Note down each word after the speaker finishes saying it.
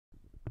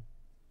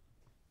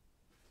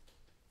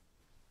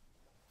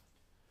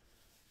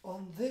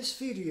On this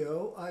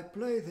video I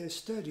play this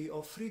study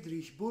of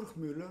Friedrich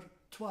Burgmüller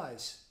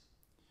twice.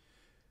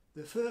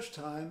 The first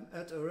time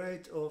at a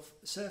rate of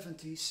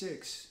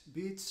 76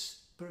 beats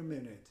per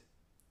minute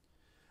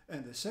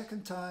and the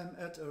second time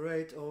at a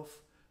rate of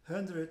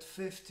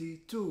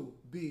 152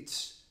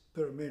 beats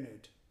per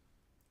minute.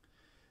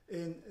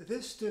 In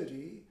this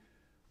study,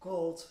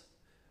 called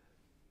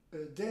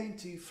a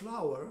dainty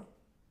flower,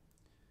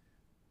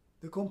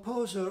 the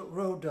composer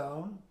wrote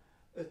down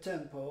a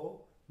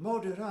tempo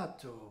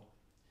moderato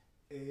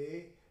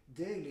e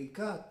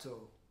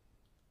delicato.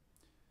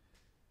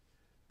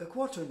 A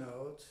quarter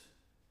note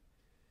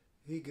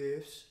he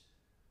gives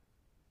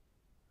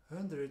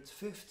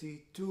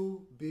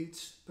 152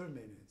 beats per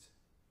minute.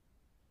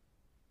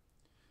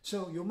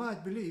 So you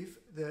might believe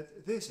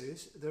that this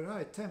is the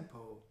right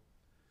tempo,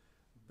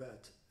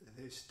 but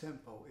this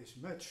tempo is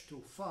much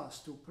too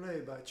fast to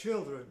play by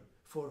children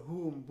for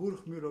whom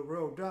Burgmüller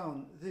wrote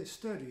down this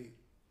study.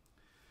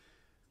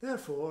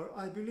 Therefore,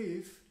 I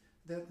believe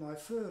that my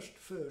first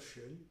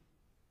version,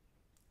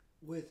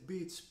 with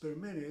beats per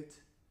minute,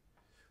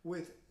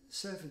 with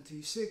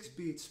 76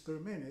 beats per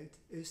minute,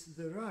 is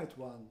the right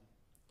one.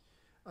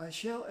 I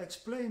shall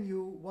explain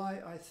you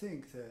why I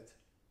think that.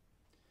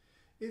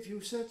 If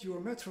you set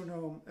your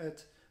metronome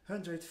at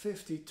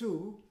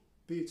 152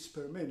 beats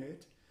per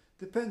minute,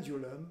 the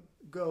pendulum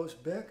goes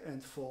back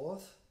and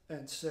forth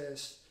and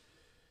says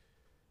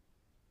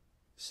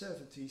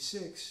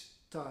 76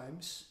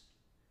 times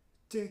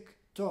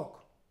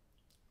tick-tock.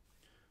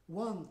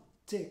 One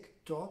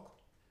tick-tock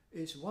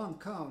is one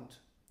count.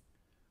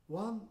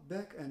 One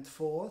back and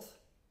forth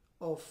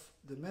of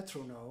the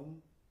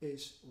metronome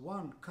is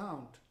one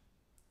count.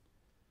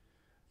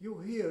 You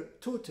hear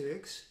two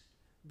ticks,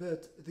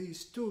 but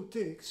these two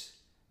ticks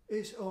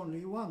is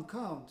only one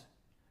count.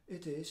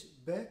 It is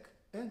back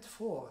and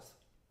forth.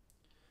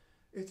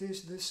 It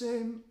is the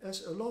same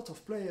as a lot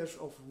of players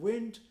of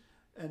wind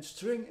and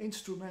string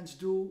instruments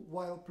do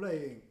while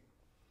playing.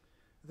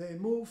 They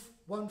move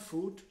one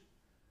foot,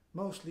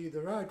 mostly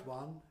the right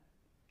one,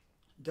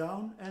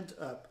 down and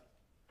up.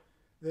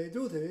 They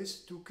do this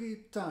to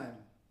keep time.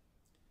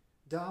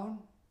 Down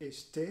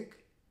is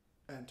tick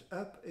and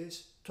up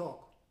is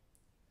tock.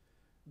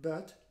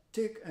 But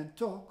tick and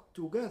tock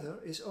together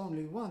is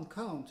only one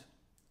count.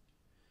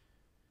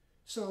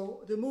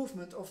 So the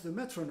movement of the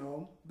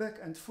metronome back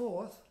and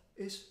forth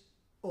is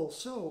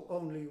also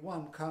only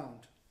one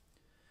count.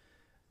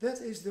 That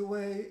is the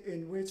way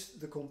in which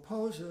the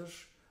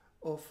composers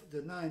of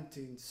the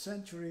 19th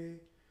century,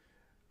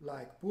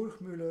 like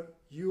Burgmüller,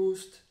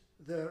 used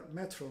their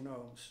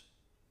metronomes.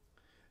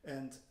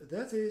 And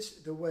that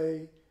is the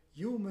way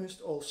you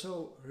must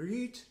also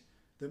read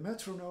the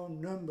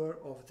metronome number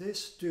of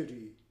this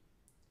study.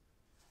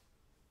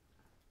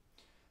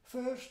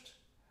 First,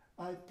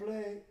 I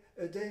play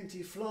a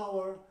dainty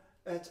flower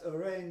at a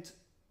rate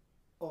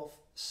of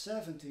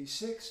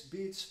 76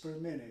 beats per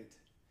minute.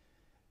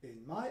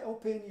 In my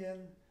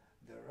opinion,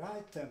 the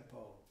right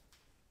tempo.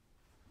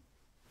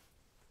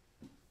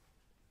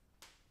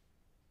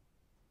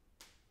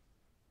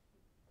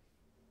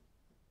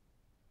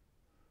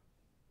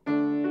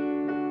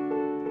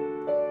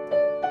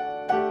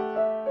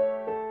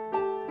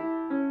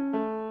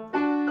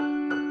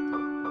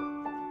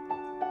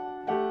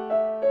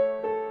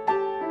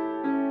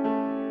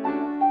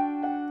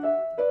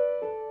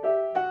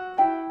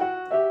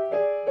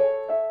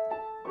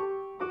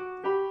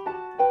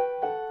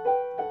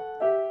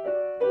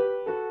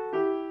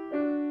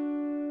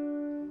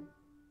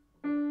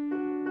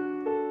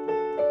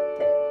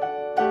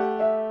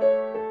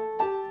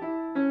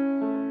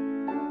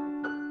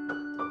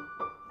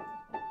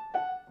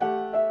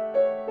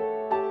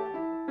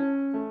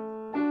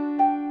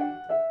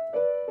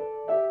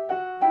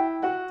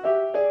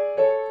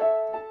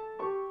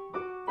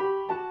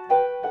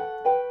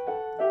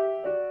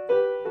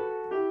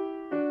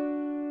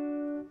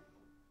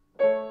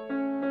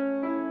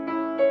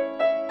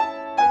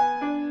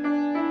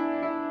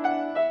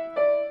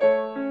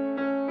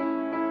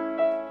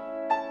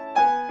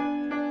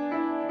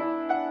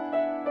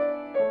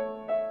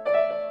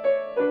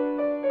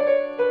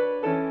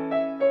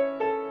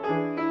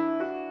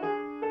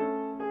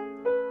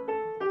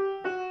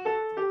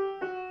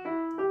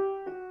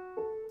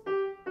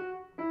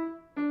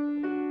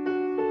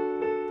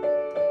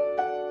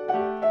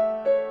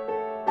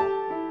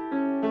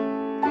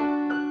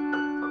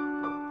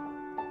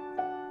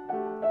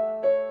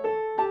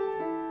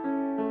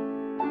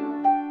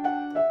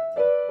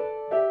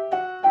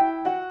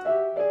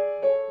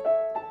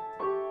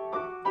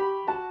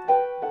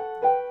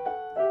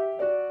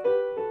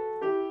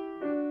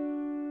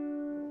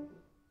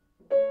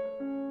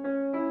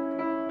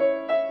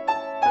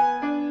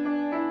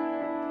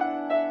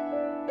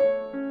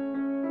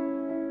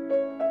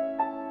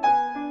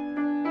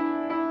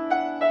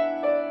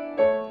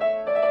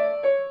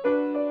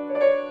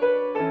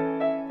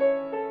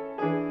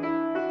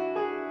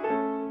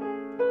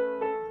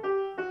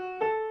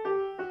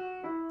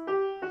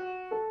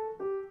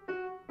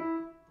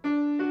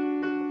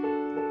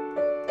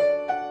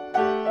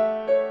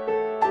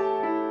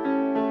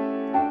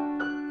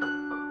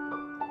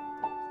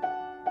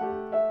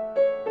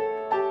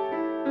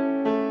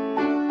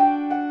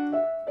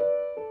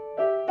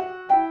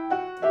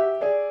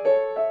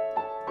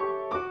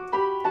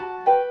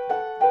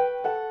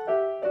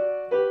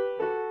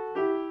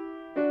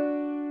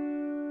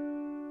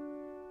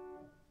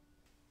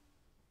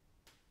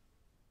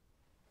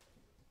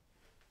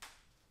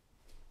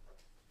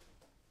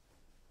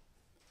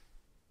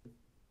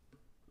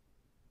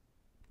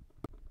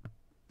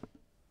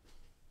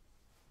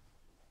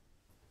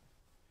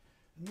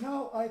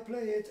 I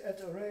play it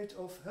at a rate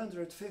of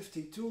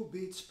 152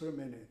 beats per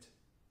minute.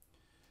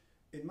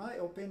 In my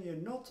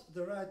opinion, not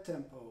the right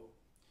tempo,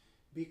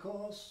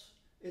 because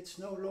it's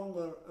no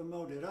longer a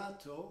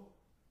moderato,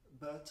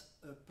 but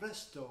a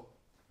presto.